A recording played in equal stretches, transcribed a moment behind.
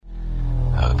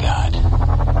Oh, God.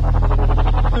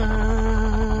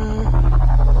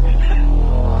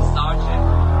 Sergeant.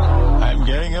 I'm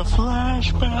getting a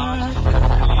flashback.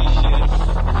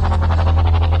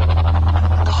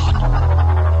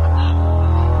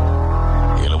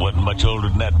 Hell, I wasn't much older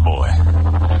than that boy.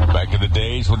 Back in the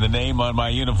days when the name on my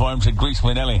uniform said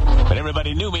Greasman, but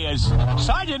everybody knew me as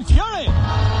Sergeant Fury.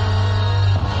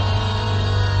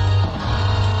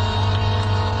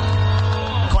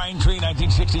 Quine Tree,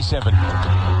 1967. You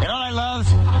know what I loved?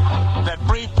 That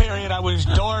brief period I was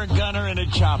door gunner in a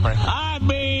chopper. I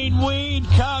mean, we'd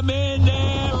come in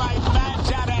there like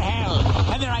bats out of hell.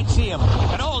 And there I'd see him,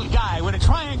 an old guy with a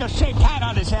triangle-shaped hat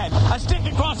on his head, a stick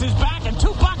across his back, and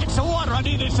 2 buckets of water on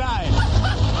either side.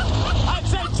 I'd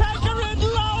say, take her in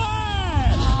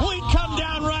lower! We'd come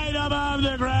down right above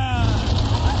the ground.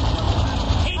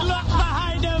 He'd look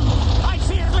behind him. I'd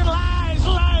see his little eyes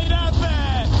light up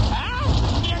there.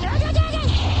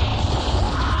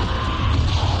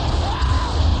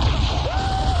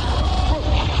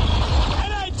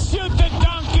 And I'd shoot the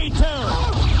donkey, too.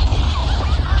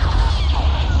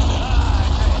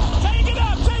 Take it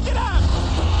up, take it up!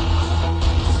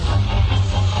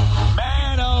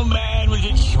 Man, oh man, was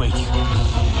it sweet.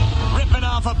 Ripping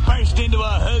off a burst into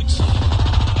a hooch.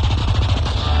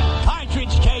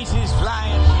 Cartridge cases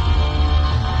flying.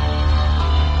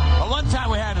 Well, one time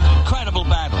we had an incredible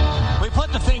battle. We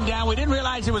put the thing down. We didn't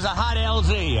realize it was a hot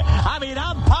LZ. I mean,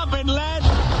 I'm pumping lead.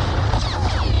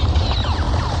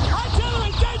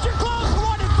 Artillery, danger close.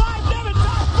 45, never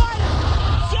stop fighting.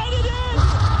 Send it in.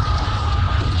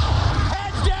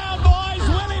 Heads down, boys.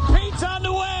 Willie Pete's on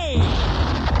the way.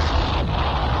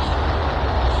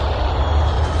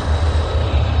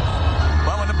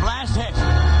 Well, when the blast hit,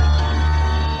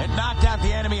 it knocked out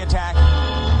the enemy attack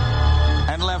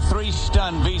and left 3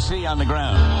 stunned VC on the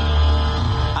ground.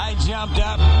 I jumped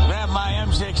up, grabbed my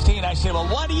M16. I said, well,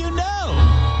 what do you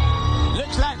know?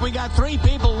 Looks like we got 3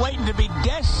 people waiting to be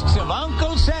desks of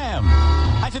Uncle Sam.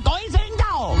 I said,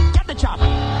 get the chopper.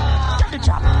 Get the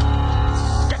chopper.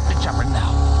 Get the chopper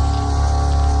now.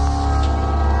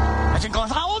 I said,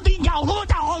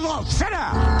 sit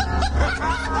down.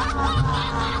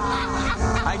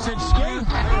 I said, Ski,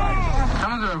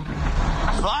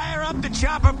 fire up the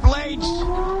chopper blades.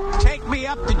 Take me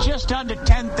up to just under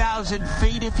 10,000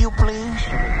 feet, if you please.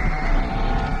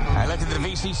 I looked at the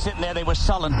VC sitting there. They were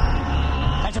sullen.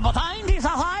 I said, well, these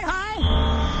are high.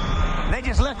 They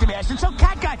just looked at me. I said, so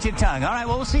cat got your tongue. All right,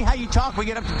 well, we'll see how you talk. We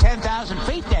get up to 10,000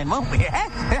 feet then, won't we? Well,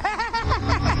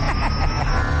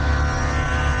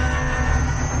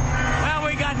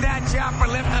 we got that chopper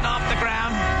lifting off the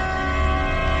ground.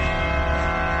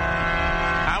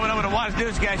 I went over to watch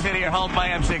this guy sit here, hold my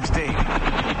M16.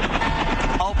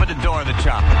 Open the door of the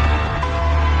chopper.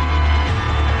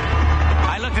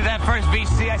 I looked at that first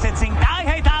VC. I said, sing dai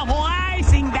hai da huai,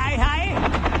 sing dai hai.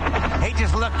 He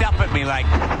just looked up at me like,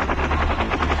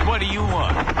 what do you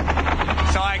want?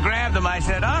 So I grabbed him. I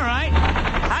said, all right,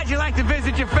 how'd you like to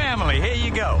visit your family? Here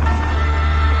you go.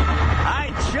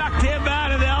 I chucked him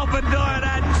out of the open door of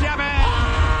that chopper.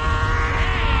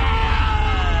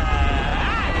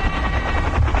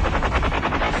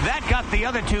 That got the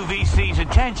other 2 VC's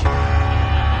attention.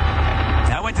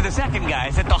 I went to the second guy. I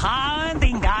said, he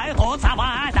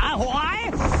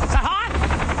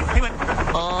went,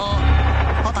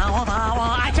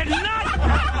 I said,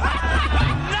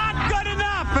 not good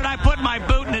enough. And I put my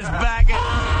boot in his back.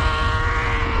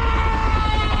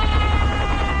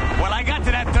 Well, I got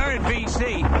to that third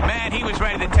VC. Man, he was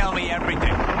ready to tell me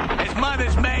everything. His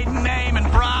mother's maiden name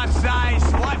and bra size,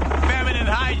 what feminine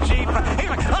hygiene. He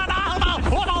was like,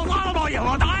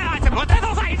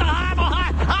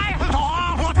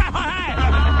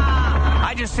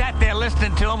 I just sat there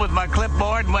listening to him with my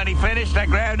clipboard, and when he finished, I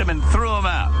grabbed him and threw him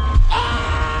out.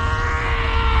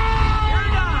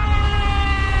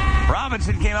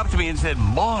 Robinson came up to me and said,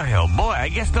 boy, oh boy, I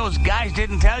guess those guys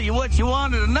didn't tell you what you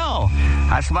wanted to know.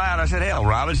 I smiled. I said, hell,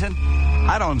 Robinson,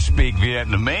 I don't speak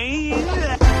Vietnamese.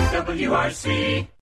 WRC.